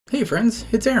Hey friends,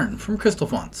 it's Aaron from Crystal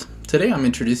Fonts. Today I'm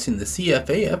introducing the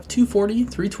CFAF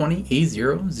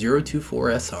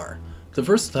 240-320A0024SR, the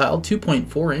versatile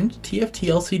 2.4-inch TFT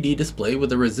LCD display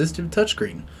with a resistive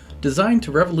touchscreen, designed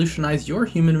to revolutionize your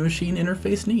human-machine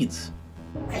interface needs.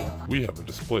 We have a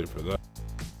display for that.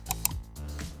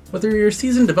 Whether you're a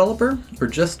seasoned developer or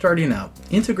just starting out,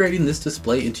 integrating this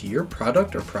display into your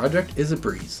product or project is a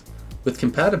breeze. With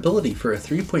compatibility for a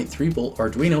 3.3-volt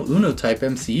Arduino Uno type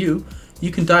MCU,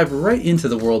 you can dive right into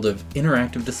the world of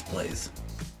interactive displays.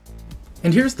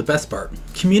 And here's the best part,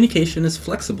 communication is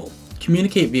flexible.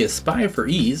 Communicate via SPI for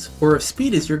ease, or if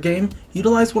speed is your game,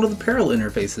 utilize one of the parallel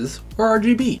interfaces, or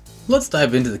RGB. Let's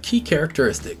dive into the key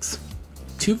characteristics.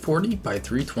 240 by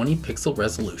 320 pixel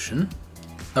resolution,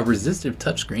 a resistive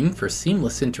touchscreen for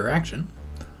seamless interaction,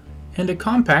 and a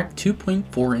compact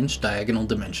 2.4-inch diagonal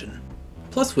dimension.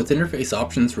 Plus, with interface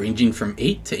options ranging from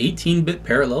 8 to 18-bit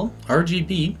parallel,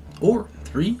 RGB, or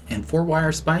 3 and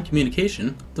 4-wire SPI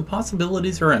communication, the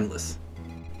possibilities are endless.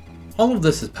 All of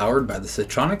this is powered by the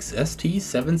Citronics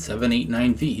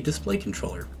ST7789V display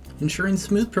controller, ensuring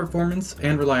smooth performance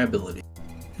and reliability.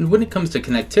 And when it comes to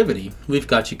connectivity, we've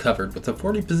got you covered with a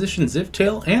 40-position zip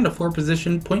tail and a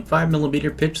 4-position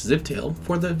 0.5mm pitch zip tail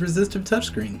for the resistive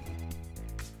touchscreen.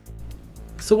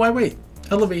 So why wait?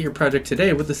 Elevate your project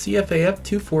today with the CFAF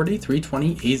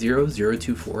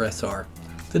 240-320A0024SR,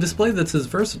 the display that's as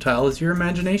versatile as your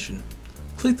imagination.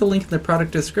 Click the link in the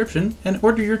product description and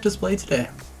order your display today.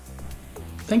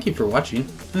 Thank you for watching,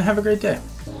 and have a great day.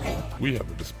 We have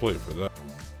a display for that.